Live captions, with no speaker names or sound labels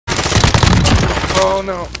Oh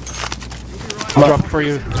no. I'll drop it for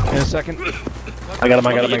you in a second. I got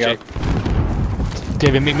him.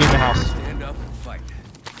 David, meet me in the house. Stand up and fight.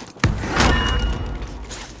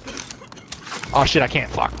 Oh shit, I can't.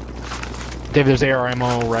 Fuck. David, there's AR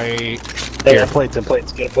ammo right Hey, here. plates.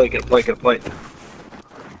 Get a plate. Enemy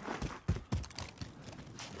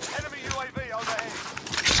UAV overhead.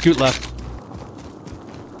 Scoot left.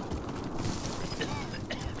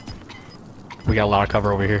 We got a lot of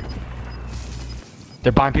cover over here.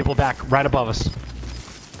 They're buying people back right above us.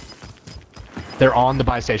 They're on the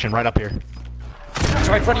buy station right up here. It's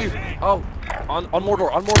right in front of you. Oh, on Mordor.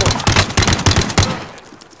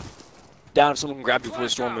 Down if someone can grab you before the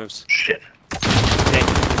storm moves. Shit. Dang.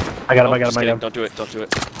 I got him. Just kidding. Don't do it. Who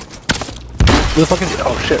the fuck is he?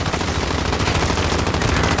 Oh shit.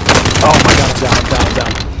 Oh my god, I'm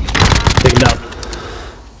down. Take him down.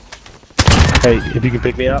 Hey, if you can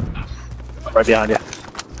pick me up. Right behind you.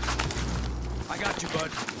 I got you,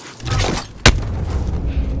 bud.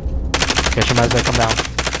 Catch him as they come down.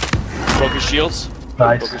 Broke his shields.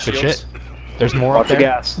 Nice. Broke his Good shields. shit. There's more Watch up the there.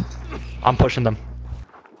 gas. I'm pushing them.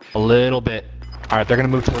 A little bit. Alright, they're gonna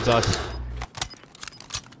move towards us.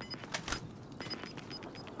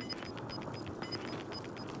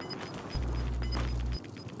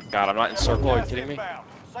 God, I'm not in circle. Are you kidding me? Inbound.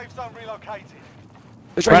 Safe zone relocated.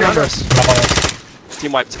 It's Right right under under us.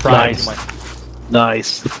 Team wipe. Nice. Team wipe.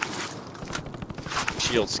 Nice.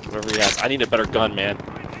 Shields. Whatever he has. I need a better gun, man.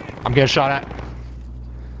 I'm getting shot at.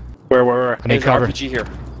 Where? I need There's an cover. RPG here.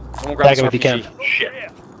 Someone grab Tag this him if you can. RPG. Shit.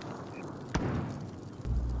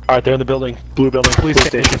 Alright, they're in the building. Blue building.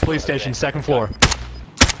 Police station, second floor.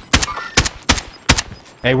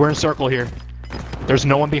 Hey, we're in circle here. There's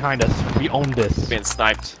no one behind us. We own this. Being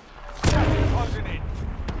sniped. Closing in.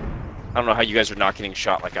 I don't know how you guys are not getting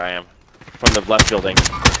shot like I am. From the left building.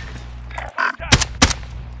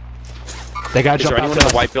 They gotta Is jump there out anyone to in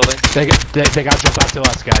us. the white building? They gotta jump out to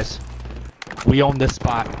us, guys. We own this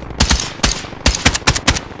spot.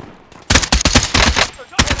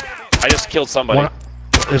 I just killed somebody.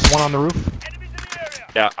 There's one on the roof.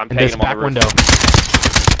 Yeah, I'm In pegging this him on back the roof. window.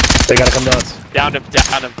 They gotta come to us. Down him.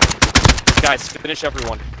 Guys, finish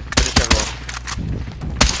everyone.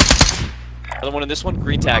 Another one in this one?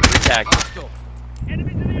 Green tag. Hostile.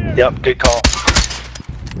 Yep, good call.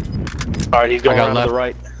 Alright, he's going got around to left. the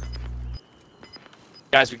right.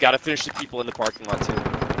 Guys, we gotta finish the people in the parking lot too.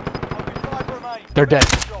 Only 5 remain. They're dead.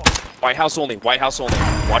 White house only.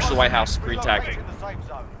 Watch the White House. Green tag. Relocating the safe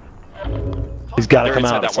zone. He's gotta They're come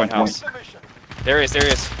inside out that at some White House. point. Mission. There he is.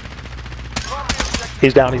 Primary objective.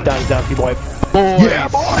 He's down. Keep wipe. Boys. Yeah,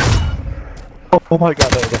 boy! Oh my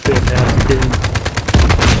god, that was a fantastic game.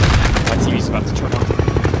 My TV's about to turn on.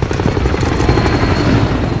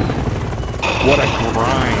 What a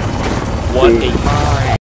grind. What a